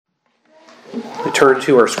We turn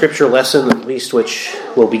to our scripture lesson, at least which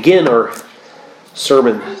will begin our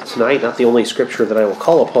sermon tonight, not the only scripture that I will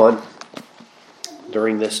call upon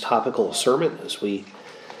during this topical sermon as we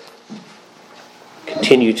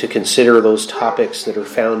continue to consider those topics that are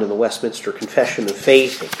found in the Westminster Confession of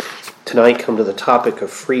Faith. Tonight come to the topic of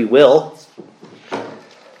free will.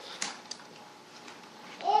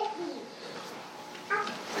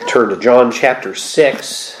 Turn to John chapter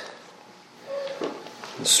 6.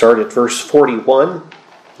 Start at verse 41,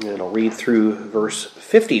 and I'll read through verse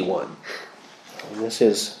 51. And this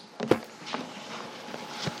is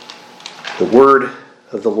the word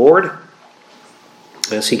of the Lord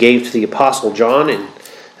as he gave to the Apostle John, and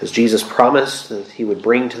as Jesus promised that he would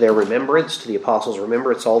bring to their remembrance, to the Apostles'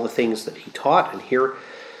 remembrance, all the things that he taught. And here,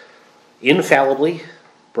 infallibly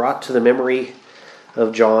brought to the memory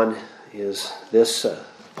of John is this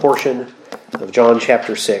portion of John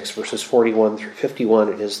chapter 6, verses 41 through 51.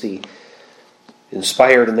 It is the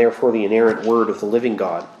inspired and therefore the inerrant word of the living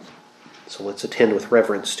God. So let's attend with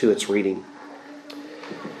reverence to its reading.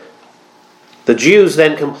 The Jews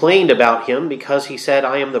then complained about him because he said,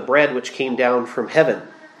 "I am the bread which came down from heaven."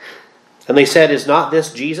 And they said, "Is not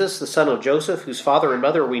this Jesus, the son of Joseph, whose father and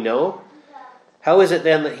mother we know? How is it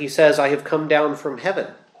then that he says, 'I have come down from heaven'?"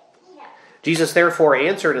 Jesus therefore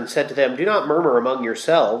answered and said to them, "Do not murmur among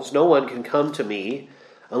yourselves. No one can come to me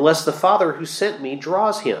unless the Father who sent me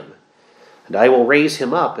draws him, and I will raise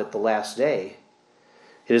him up at the last day.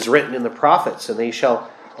 It is written in the prophets, and they shall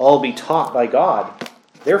all be taught by God.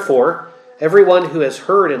 Therefore, everyone who has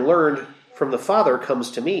heard and learned from the Father comes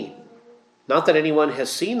to me. Not that anyone has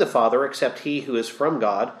seen the Father except he who is from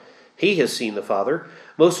God. He has seen the Father.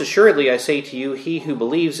 Most assuredly I say to you, he who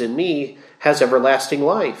believes in me has everlasting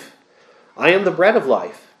life. I am the bread of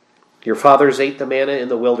life. Your fathers ate the manna in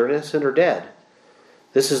the wilderness and are dead.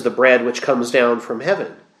 This is the bread which comes down from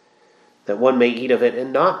heaven, that one may eat of it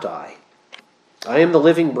and not die. I am the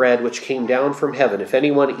living bread which came down from heaven. If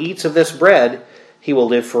anyone eats of this bread, he will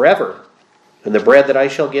live forever. And the bread that I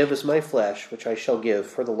shall give is my flesh, which I shall give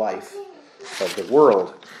for the life of the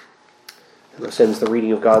world." And this ends the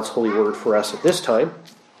reading of God's holy word for us at this time.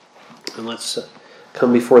 And let's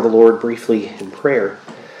come before the Lord briefly in prayer.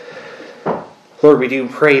 Lord, we do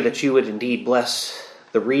pray that you would indeed bless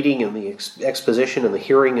the reading and the exposition and the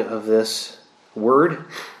hearing of this word.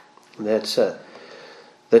 That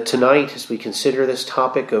tonight, as we consider this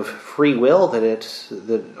topic of free will,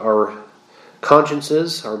 that our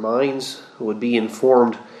consciences, our minds would be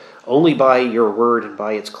informed only by your word and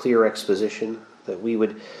by its clear exposition. That we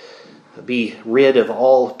would be rid of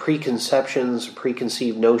all preconceptions,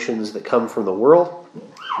 preconceived notions that come from the world.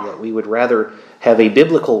 And that we would rather have a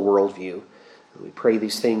biblical worldview. We pray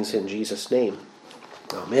these things in Jesus' name.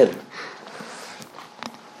 Amen.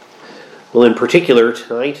 Well, in particular,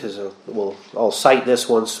 tonight, I'll cite this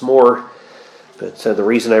once more, but the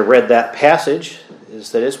reason I read that passage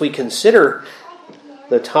is that as we consider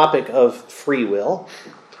the topic of free will,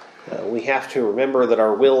 we have to remember that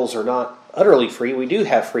our wills are not utterly free. We do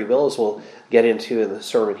have free will, as we'll get into in the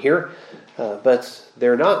sermon here, but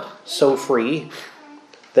they're not so free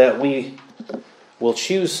that we will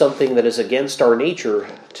choose something that is against our nature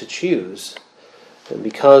to choose. And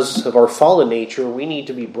because of our fallen nature, we need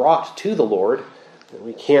to be brought to the Lord. And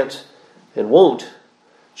we can't and won't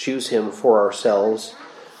choose him for ourselves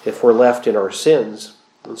if we're left in our sins.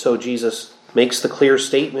 And so Jesus makes the clear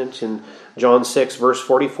statement in John 6, verse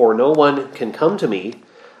 44, "No one can come to me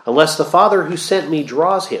unless the Father who sent me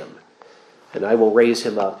draws him, and I will raise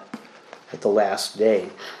him up at the last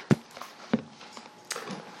day."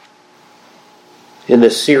 In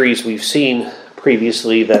this series, we've seen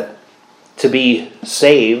previously that to be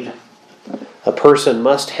saved, a person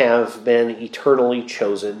must have been eternally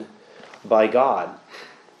chosen by God.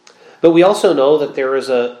 But we also know that there is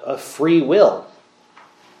a free will.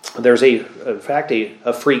 There's in fact,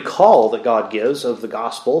 a free call that God gives of the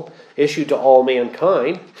gospel issued to all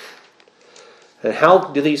mankind. And how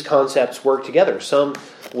do these concepts work together? Some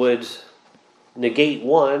would negate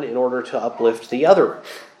one in order to uplift the other.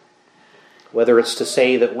 Whether it's to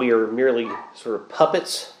say that we are merely sort of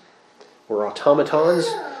puppets or automatons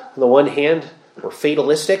on the one hand, or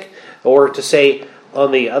fatalistic, or to say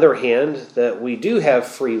on the other hand that we do have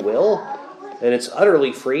free will, and it's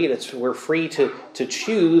utterly free, and we're free to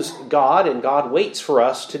choose God, and God waits for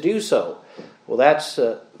us to do so. Well,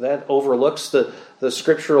 that overlooks the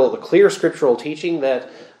clear scriptural teaching that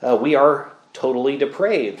we are totally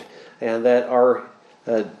depraved, and that our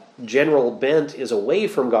general bent is away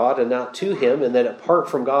from God and not to him, and that apart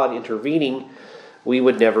from God intervening, we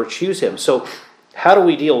would never choose him. So how do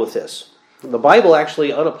we deal with this? The Bible actually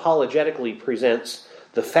unapologetically presents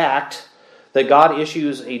the fact that God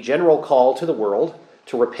issues a general call to the world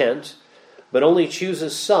to repent, but only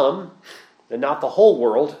chooses some, and not the whole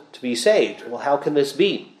world, to be saved. Well, how can this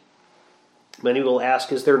be? Many will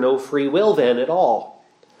ask, is there no free will then at all?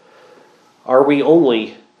 Are we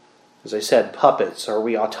only, as I said, puppets? Are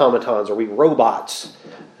we automatons? Are we robots?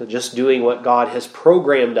 Just doing what God has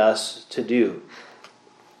programmed us to do?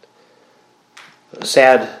 A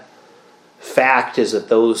sad fact is that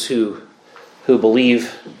those who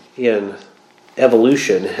believe in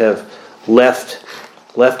evolution have left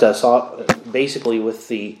us basically with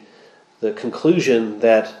the conclusion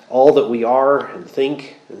that all that we are and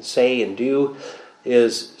think and say and do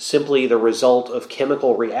is simply the result of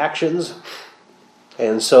chemical reactions.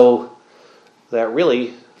 And so that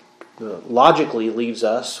really logically leaves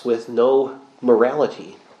us with no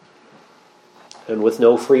morality and with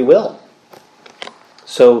no free will.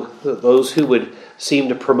 So those who would seem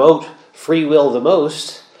to promote free will the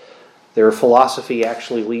most, their philosophy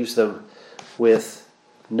actually leaves them with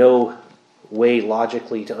no way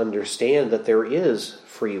logically to understand that there is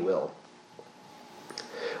free will.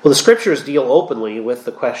 Well, the Scriptures deal openly with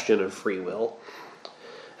the question of free will.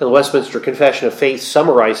 And the Westminster Confession of Faith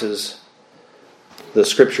summarizes the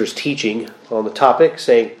Scripture's teaching on the topic,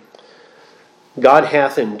 saying, God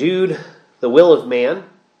hath endued the will of man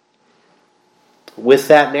with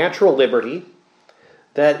that natural liberty,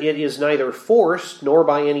 that it is neither forced nor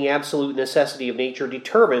by any absolute necessity of nature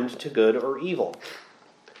determined to good or evil.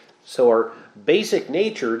 So our basic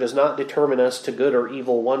nature does not determine us to good or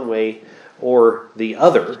evil one way or the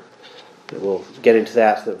other. We'll get into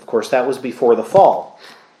that. Of course, that was before the fall.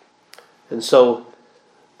 And so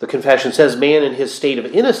the confession says man in his state of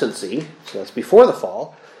innocency, so that's before the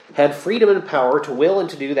fall, had freedom and power to will and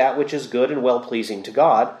to do that which is good and well-pleasing to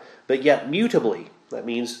God, but yet mutably. That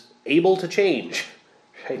means able to change,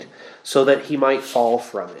 right? So that he might fall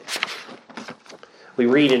from it. We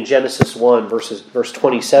read in Genesis 1, verse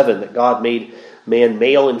 27, that God made man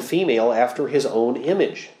male and female after his own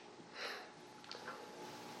image.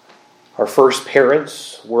 Our first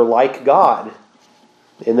parents were like God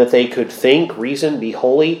in that they could think, reason, be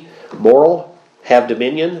holy, moral, have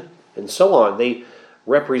dominion, and so on. They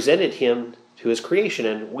represented him to his creation,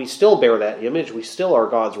 and we still bear that image. We still are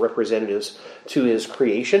God's representatives to his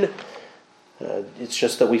creation. It's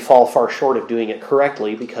just that we fall far short of doing it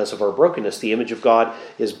correctly because of our brokenness. The image of God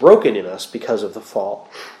is broken in us because of the fall.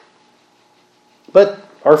 But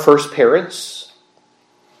our first parents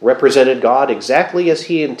represented God exactly as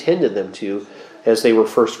he intended them to as they were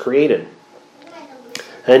first created.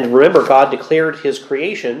 And remember, God declared his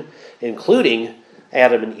creation, including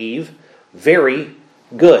Adam and Eve, very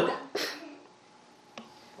good.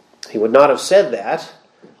 He would not have said that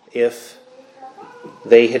if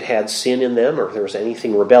they had had sin in them or there was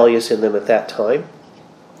anything rebellious in them at that time.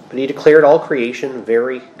 But he declared all creation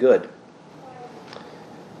very good.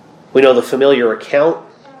 We know the familiar account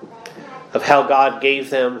of how God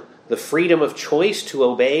gave them the freedom of choice to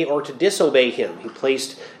obey or to disobey him. He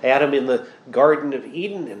placed Adam in the Garden of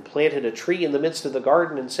Eden and planted a tree in the midst of the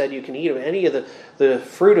garden and said, you can eat of any of the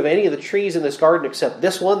fruit of any of the trees in this garden except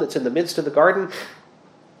this one that's in the midst of the garden,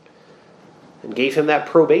 and gave him that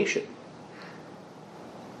probation.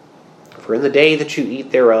 For in the day that you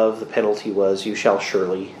eat thereof, the penalty was, you shall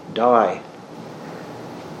surely die.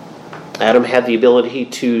 Adam had the ability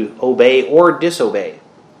to obey or disobey.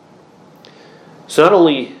 So not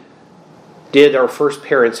only did our first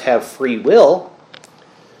parents have free will,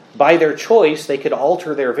 by their choice they could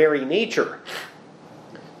alter their very nature.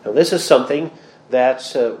 Now this is something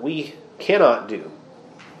that we cannot do.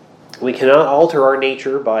 We cannot alter our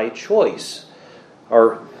nature by choice.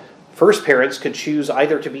 Our first parents could choose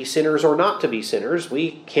either to be sinners or not to be sinners.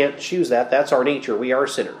 We can't choose that. That's our nature. We are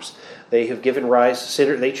sinners. They have given rise to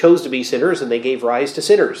sinners. They chose to be sinners and they gave rise to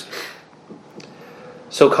sinners.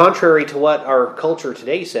 So contrary to what our culture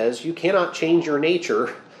today says, you cannot change your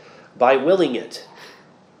nature by willing it.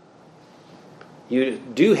 You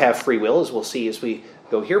do have free will, as we'll see as we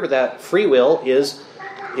go here, but that free will is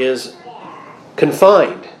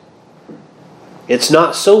confined. It's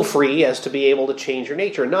not so free as to be able to change your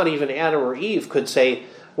nature. Not even Adam or Eve could say,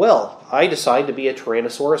 well, I decide to be a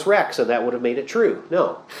Tyrannosaurus Rex, and that would have made it true.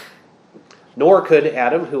 No. Nor could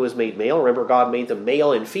Adam, who was made male. Remember, God made them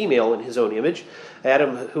male and female in his own image.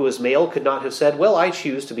 Adam, who was male, could not have said, well, I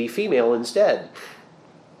choose to be female instead.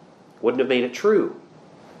 Wouldn't have made it true.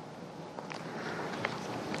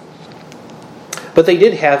 But they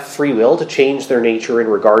did have free will to change their nature in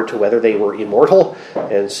regard to whether they were immortal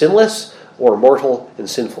and sinless or mortal and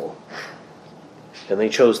sinful. And they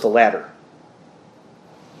chose the latter.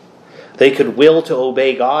 They could will to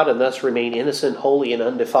obey God and thus remain innocent, holy, and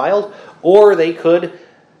undefiled, or they could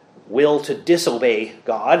will to disobey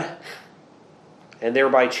God and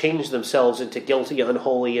thereby change themselves into guilty,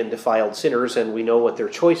 unholy, and defiled sinners. And we know what their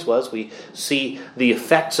choice was. We see the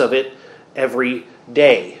effects of it every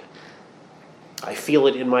day. I feel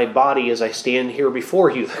it in my body as I stand here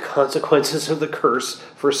before you, the consequences of the curse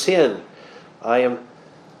for sin. I am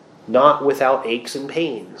not without aches and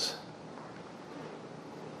pains.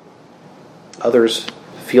 Others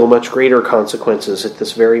feel much greater consequences at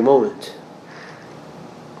this very moment.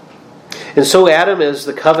 And so Adam, as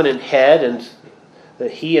the covenant head, and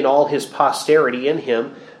that he and all his posterity in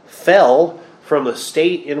him, fell from the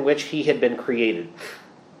state in which he had been created.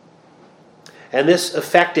 And this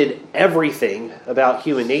affected everything about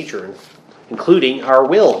human nature, including our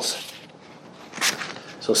wills.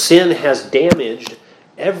 So sin has damaged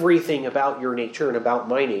everything about your nature and about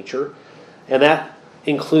my nature, and that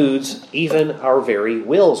includes even our very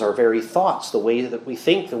wills, our very thoughts, the way that we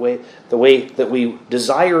think, the way that we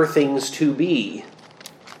desire things to be,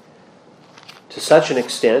 to such an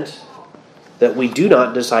extent that we do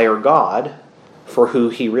not desire God for who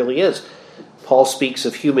he really is. Paul speaks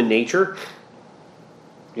of human nature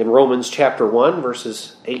in Romans chapter 1,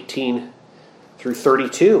 verses 18 through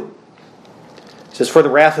 32. It says, "For the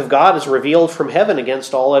wrath of God is revealed from heaven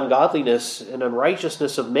against all ungodliness and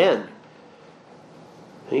unrighteousness of men."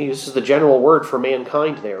 He uses the general word for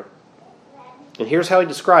mankind there. And here's how he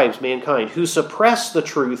describes mankind: "Who suppress the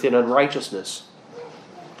truth in unrighteousness,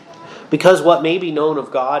 because what may be known of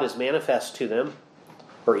God is manifest to them,"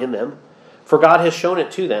 or in them, "for God has shown it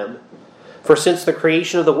to them. For since the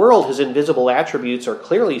creation of the world, his invisible attributes are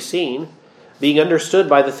clearly seen, being understood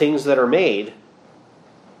by the things that are made,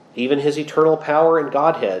 even his eternal power and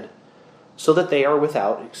Godhead, so that they are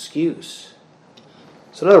without excuse."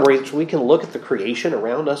 So in other words, we can look at the creation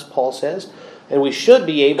around us, Paul says, and we should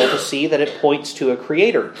be able to see that it points to a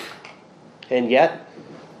creator. And yet,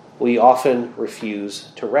 we often refuse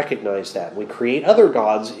to recognize that. We create other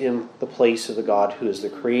gods in the place of the God who is the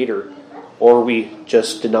creator, or we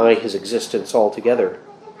just deny his existence altogether.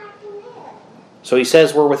 So he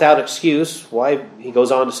says we're without excuse. Why? He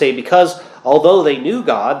goes on to say, "Because although they knew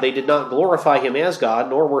God, they did not glorify him as God,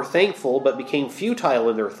 nor were thankful, but became futile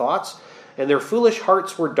in their thoughts, and their foolish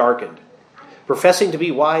hearts were darkened. Professing to be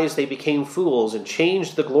wise, they became fools, and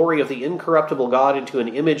changed the glory of the incorruptible God into an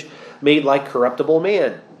image made like corruptible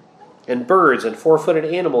man, and birds, and four-footed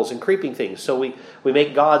animals, and creeping things." So we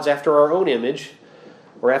make gods after our own image,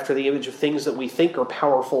 or after the image of things that we think are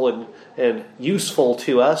powerful and useful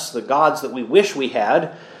to us, the gods that we wish we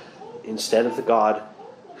had, instead of the God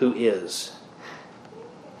who is.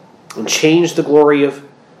 And change the glory of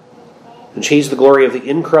the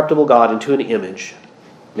incorruptible God into an image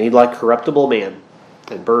made like corruptible man,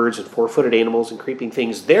 and birds, and four-footed animals, and creeping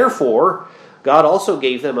things. Therefore, God also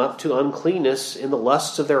gave them up to uncleanness in the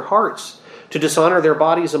lusts of their hearts, to dishonor their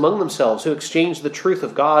bodies among themselves, who exchanged the truth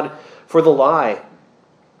of God for the lie,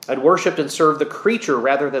 and worshipped and served the creature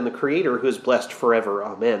rather than the Creator, who is blessed forever.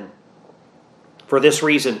 Amen. For this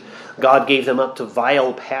reason, God gave them up to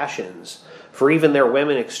vile passions. For even their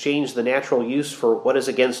women exchanged the natural use for what is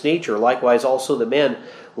against nature. Likewise also the men,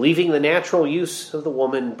 leaving the natural use of the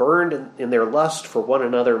woman, burned in their lust for one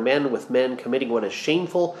another, men with men, committing what is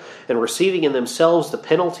shameful, and receiving in themselves the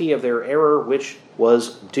penalty of their error which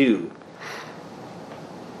was due.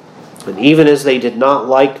 And even as they did not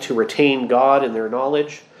like to retain God in their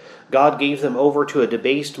knowledge, God gave them over to a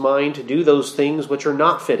debased mind to do those things which are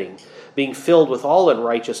not fitting, being filled with all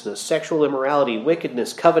unrighteousness, sexual immorality,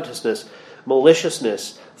 wickedness, covetousness,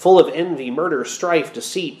 maliciousness, full of envy, murder, strife,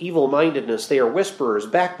 deceit, evil-mindedness. They are whisperers,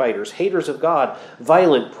 backbiters, haters of God,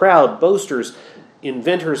 violent, proud, boasters,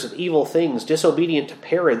 inventors of evil things, disobedient to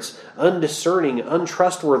parents, undiscerning,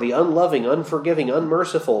 untrustworthy, unloving, unforgiving,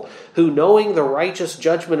 unmerciful, who, knowing the righteous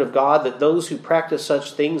judgment of God, that those who practice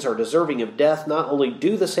such things are deserving of death, not only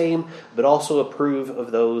do the same, but also approve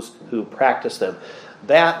of those who practice them.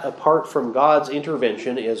 That, apart from God's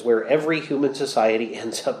intervention, is where every human society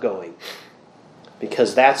ends up going.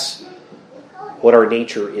 Because that's what our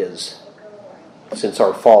nature is, since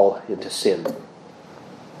our fall into sin.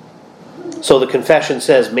 So the confession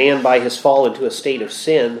says, "Man by his fall into a state of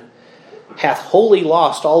sin hath wholly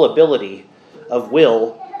lost all ability of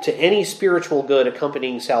will to any spiritual good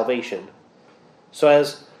accompanying salvation. So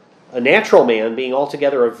as a natural man, being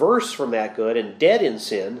altogether averse from that good and dead in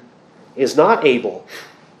sin, is not able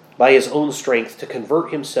by his own strength to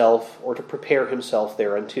convert himself or to prepare himself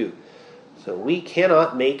thereunto." So we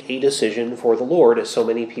cannot make a decision for the Lord, as so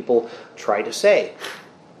many people try to say.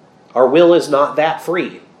 Our will is not that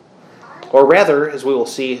free. Or rather, as we will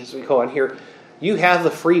see as we go on here, you have the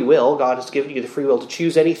free will. God has given you the free will to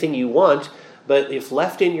choose anything you want, but if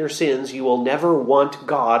left in your sins, you will never want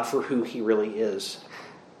God for who He really is.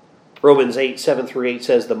 Romans 8, 7 through 8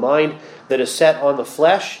 says, the mind that is set on the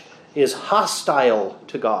flesh is hostile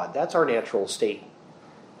to God. That's our natural state.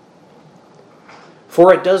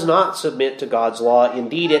 For it does not submit to God's law.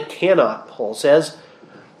 Indeed, it cannot, Paul says.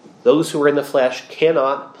 Those who are in the flesh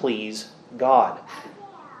cannot please God.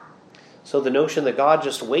 So the notion that God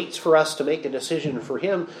just waits for us to make a decision for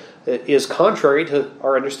Him is contrary to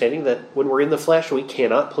our understanding that when we're in the flesh, we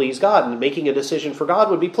cannot please God. And making a decision for God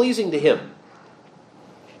would be pleasing to Him.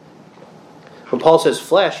 When Paul says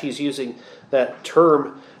flesh, he's using that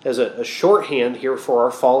term as a shorthand here for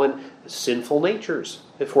our fallen sinful natures.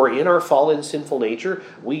 If we're in our fallen sinful nature,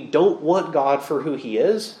 we don't want God for who He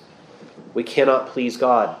is. We cannot please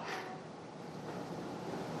God.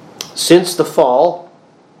 Since the fall,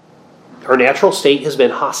 our natural state has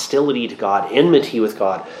been hostility to God, enmity with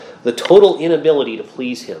God, the total inability to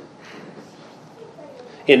please Him.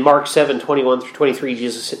 In Mark 7, 21 through 23,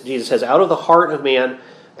 Jesus says, out of the heart of man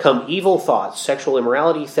come evil thoughts, sexual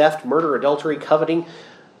immorality, theft, murder, adultery, coveting,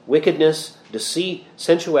 wickedness, deceit,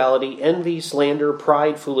 sensuality, envy, slander,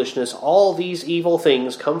 pride, foolishness. All these evil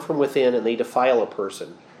things come from within and they defile a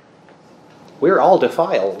person. We're all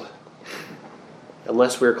defiled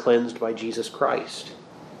unless we're cleansed by Jesus Christ.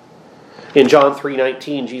 In John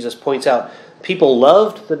 3:19, Jesus points out, people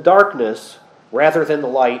loved the darkness rather than the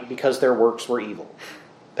light because their works were evil.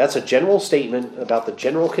 That's a general statement about the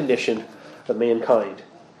general condition of mankind.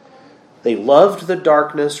 They loved the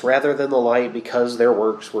darkness rather than the light because their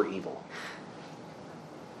works were evil.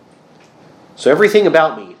 So everything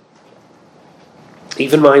about me,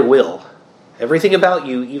 even my will, everything about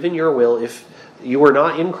you, even your will, if you are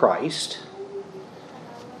not in Christ,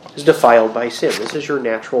 is defiled by sin. This is your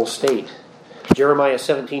natural state. Jeremiah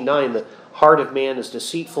 17:9, the heart of man is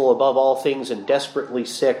deceitful above all things and desperately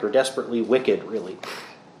sick, or desperately wicked, really.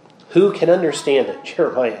 Who can understand it?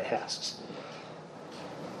 Jeremiah asks.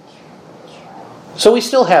 So we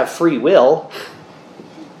still have free will.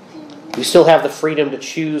 We still have the freedom to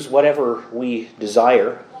choose whatever we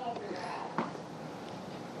desire.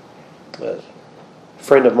 A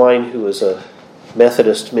friend of mine who was a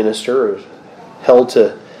Methodist minister held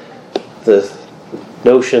to the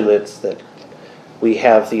notion that we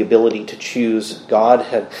have the ability to choose. God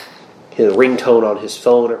had his ringtone on his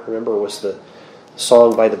phone, I remember, was the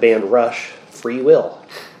song by the band Rush, Free Will.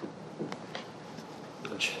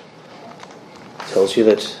 Which tells you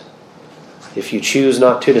that if you choose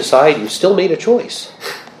not to decide, you've still made a choice.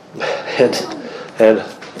 and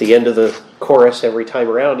at the end of the chorus, every time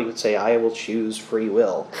around, he would say, I will choose free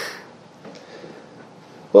will.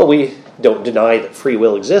 Well, we don't deny that free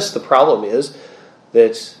will exists. The problem is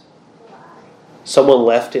that someone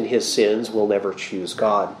left in his sins will never choose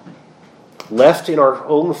God. Left in our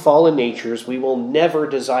own fallen natures, we will never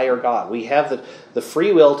desire God. We have the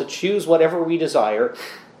free will to choose whatever we desire,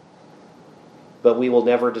 but we will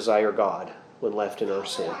never desire God when left in our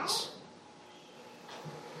sins.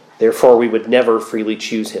 Therefore, we would never freely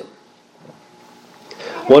choose Him.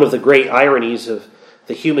 One of the great ironies of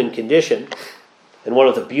the human condition, and one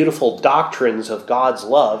of the beautiful doctrines of God's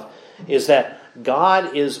love, is that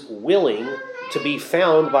God is willing to be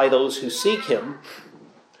found by those who seek Him.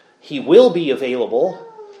 He will be available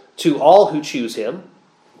to all who choose Him.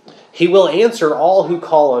 He will answer all who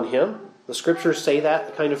call on Him. The Scriptures say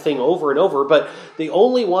that kind of thing over and over, but the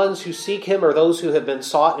only ones who seek Him are those who have been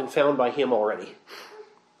sought and found by Him already.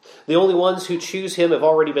 The only ones who choose Him have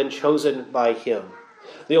already been chosen by Him.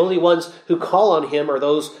 The only ones who call on Him are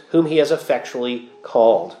those whom He has effectually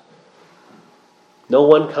called. No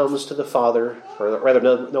one comes to the Father, or rather,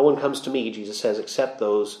 no one comes to me, Jesus says, except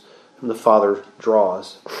those whom the Father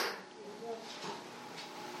draws.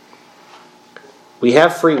 We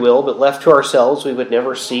have free will, but left to ourselves, we would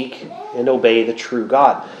never seek and obey the true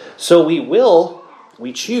God. So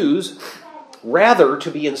we choose rather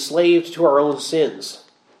to be enslaved to our own sins.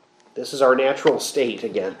 This is our natural state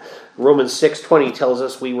again. Romans 6:20 tells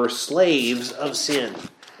us we were slaves of sin.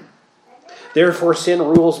 Therefore sin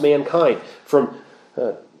rules mankind. From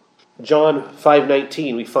John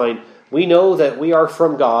 5:19 we find, we know that we are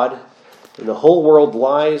from God, and the whole world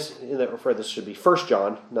lies in the, or this should be 1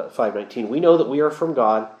 John, not 5:19. We know that we are from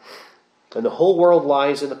God, and the whole world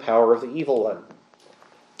lies in the power of the evil one.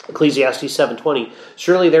 Ecclesiastes 7:20.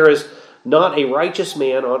 Surely there is not a righteous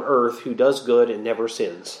man on earth who does good and never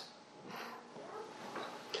sins.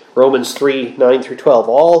 Romans 3:9 through 12.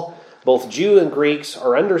 All, both Jew and Greeks,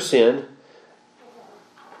 are under sin,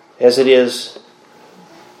 as it is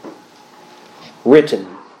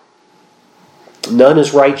written. None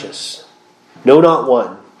is righteous, no, not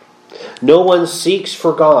one. No one seeks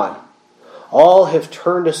for God. All have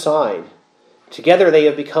turned aside. Together they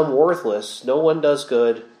have become worthless. No one does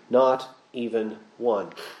good, not even one.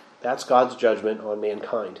 That's God's judgment on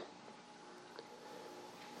mankind.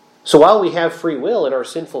 So while we have free will in our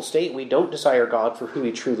sinful state, we don't desire God for who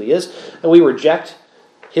He truly is, and we reject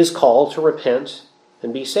His call to repent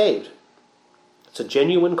and be saved. It's a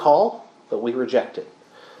genuine call, but we reject it.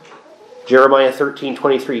 Jeremiah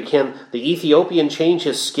 13:23, can the Ethiopian change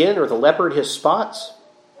his skin or the leopard his spots?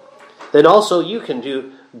 Then also you can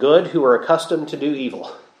do good who are accustomed to do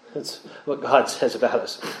evil. That's what God says about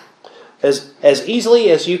us. As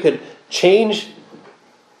easily as you could change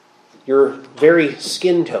your very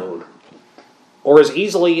skin tone, or as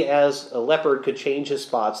easily as a leopard could change his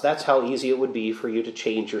spots, that's how easy it would be for you to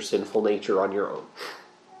change your sinful nature on your own.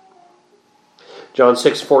 John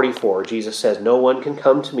 6:44, Jesus says, no one can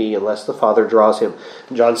come to me unless the Father draws him.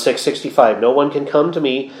 John 6:65, no one can come to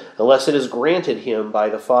me unless it is granted him by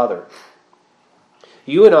the Father.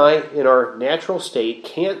 You and I, in our natural state,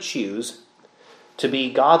 can't choose to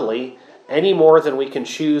be godly any more than we can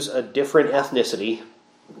choose a different ethnicity,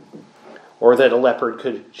 or that a leopard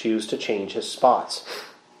could choose to change his spots.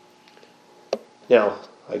 Now,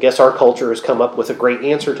 I guess our culture has come up with a great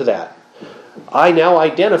answer to that. I now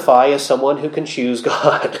identify as someone who can choose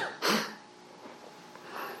God.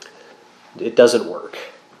 It doesn't work.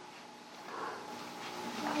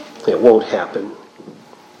 It won't happen.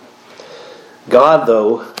 God,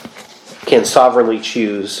 though, can sovereignly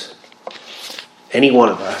choose any one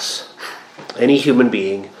of us, any human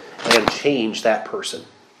being, and change that person.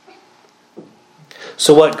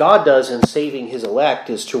 So what God does in saving His elect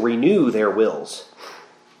is to renew their wills.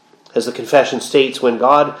 As the confession states, when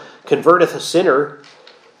God converteth a sinner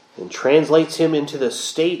and translates him into the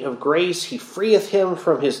state of grace, He freeth him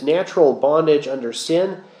from his natural bondage under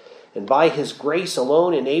sin, and by His grace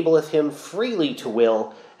alone enableth him freely to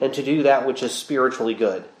will and to do that which is spiritually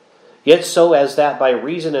good. Yet so as that by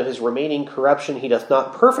reason of his remaining corruption he doth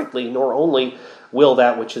not perfectly nor only will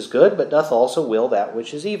that which is good, but doth also will that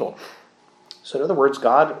which is evil. So in other words,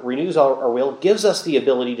 God renews our will, gives us the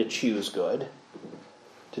ability to choose good,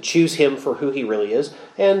 to choose Him for who He really is,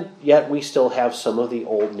 and yet we still have some of the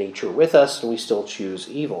old nature with us, and we still choose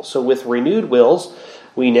evil. So with renewed wills,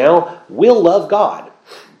 we now will love God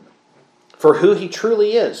for who He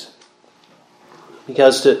truly is.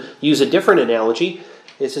 Because to use a different analogy,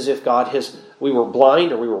 it's as if we were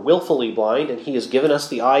blind, or we were willfully blind, and He has given us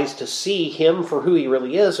the eyes to see Him for who He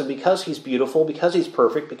really is, and because He's beautiful, because He's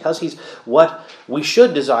perfect, because He's what we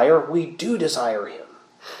should desire, we do desire Him.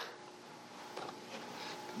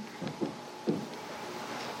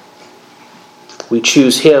 We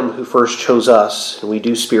choose Him who first chose us, and we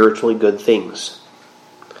do spiritually good things.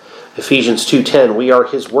 Ephesians 2:10, we are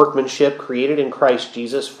His workmanship, created in Christ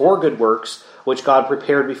Jesus for good works, which God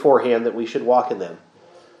prepared beforehand that we should walk in them.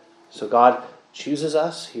 So God chooses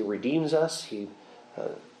us, He redeems us, He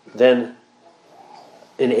then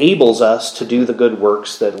enables us to do the good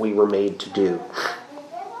works that we were made to do.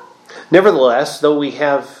 Nevertheless, though we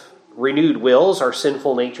have renewed wills, our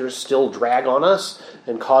sinful natures still drag on us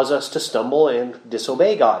and cause us to stumble and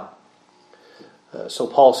disobey God. So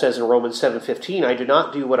Paul says in Romans 7:15, I do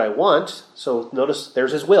not do what I want. So notice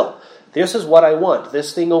there's his will. This is what I want,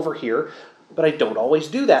 this thing over here, but I don't always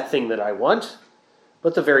do that thing that I want,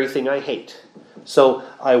 but the very thing I hate. So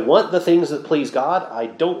I want the things that please God.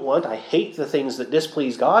 I hate the things that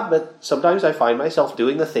displease God, but sometimes I find myself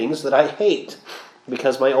doing the things that I hate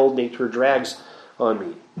because my old nature drags on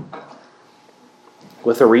me.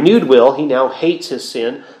 With a renewed will, he now hates his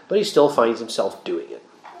sin, but he still finds himself doing it.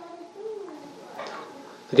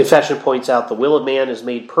 The confession points out the will of man is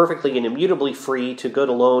made perfectly and immutably free to good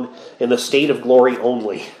alone in the state of glory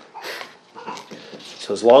only.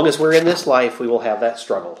 So as long as we're in this life, we will have that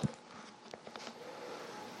struggle.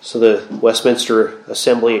 So the Westminster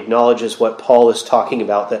Assembly acknowledges what Paul is talking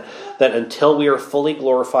about, that until we are fully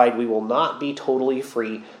glorified, we will not be totally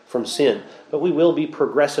free from sin, but we will be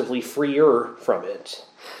progressively freer from it.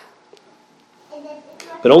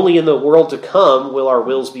 But only in the world to come will our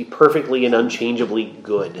wills be perfectly and unchangeably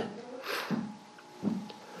good.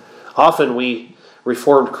 Often we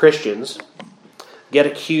Reformed Christians get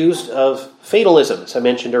accused of fatalism, as I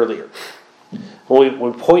mentioned earlier. When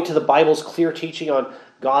we point to the Bible's clear teaching on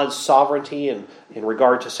God's sovereignty and in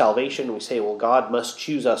regard to salvation, we say, well, God must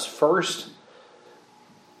choose us first.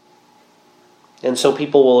 And so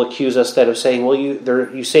people will accuse us then of saying, well,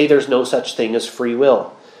 you say there's no such thing as free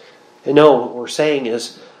will. And no, what we're saying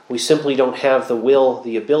is we simply don't have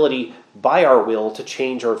the ability by our will to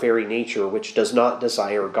change our very nature, which does not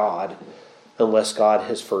desire God, unless God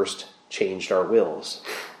has first changed our wills.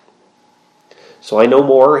 So I no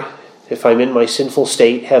more, if I'm in my sinful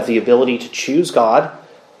state, have the ability to choose God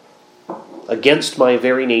against my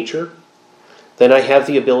very nature, then I have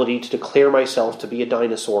the ability to declare myself to be a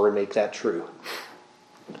dinosaur and make that true.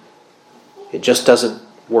 It just doesn't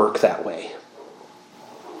work that way.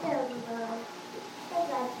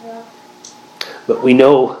 But we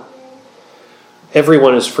know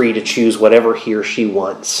everyone is free to choose whatever he or she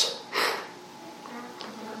wants.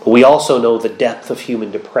 But we also know the depth of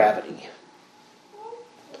human depravity.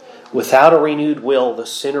 Without a renewed will, the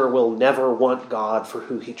sinner will never want God for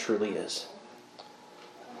who he truly is.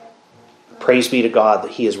 Praise be to God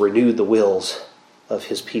that he has renewed the wills of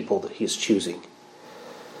his people that he is choosing.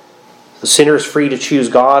 The sinner is free to choose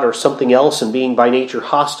God or something else, and being by nature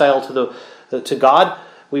hostile to God,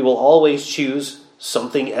 we will always choose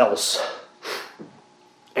something else.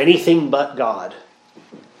 Anything but God.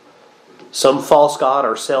 Some false god,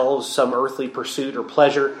 ourselves, some earthly pursuit or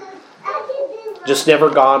pleasure. Just never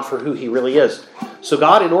God for who he really is. So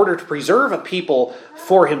God, in order to preserve a people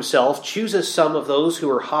for himself, chooses some of those who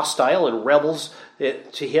are hostile and rebels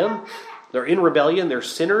to him. They're in rebellion, they're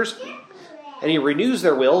sinners. And he renews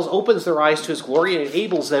their wills, opens their eyes to his glory, and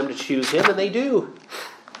enables them to choose him, and they do.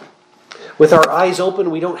 With our eyes open,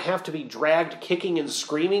 we don't have to be dragged kicking and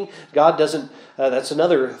screaming. God doesn't, that's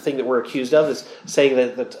another thing that we're accused of, is saying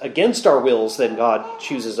that against our wills, then God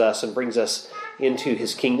chooses us and brings us into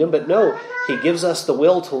his kingdom. But no, he gives us the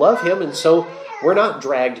will to love him, and so we're not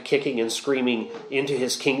dragged kicking and screaming into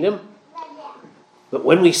his kingdom. But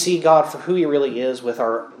when we see God for who he really is, with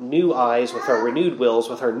our new eyes, with our renewed wills,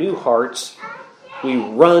 with our new hearts, we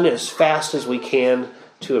run as fast as we can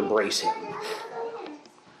to embrace him.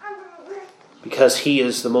 Because he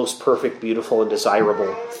is the most perfect, beautiful, and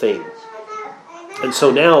desirable thing. And so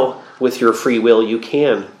now, with your free will, you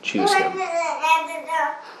can choose him.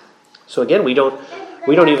 So again, we don't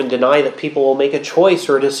even deny that people will make a choice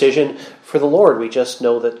or a decision for the Lord. We just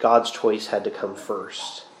know that God's choice had to come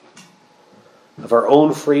first. Of our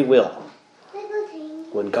own free will,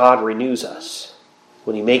 when God renews us,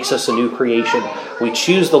 when he makes us a new creation, we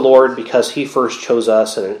choose the Lord because he first chose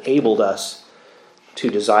us and enabled us to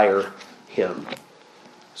desire him.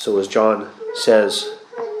 So as John says,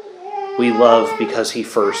 we love because he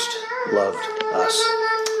first loved us.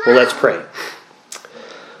 Well, let's pray.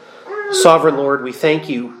 Sovereign Lord, we thank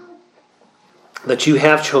you that you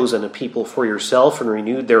have chosen a people for yourself and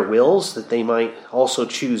renewed their wills, that they might also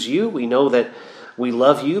choose you. We know that we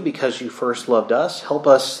love you because you first loved us. Help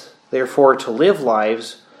us, therefore, to live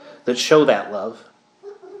lives that show that love,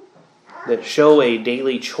 that show a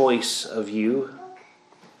daily choice of you,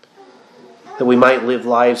 that we might live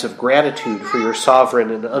lives of gratitude for your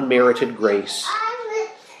sovereign and unmerited grace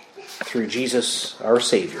through Jesus, our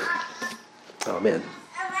Savior. Amen.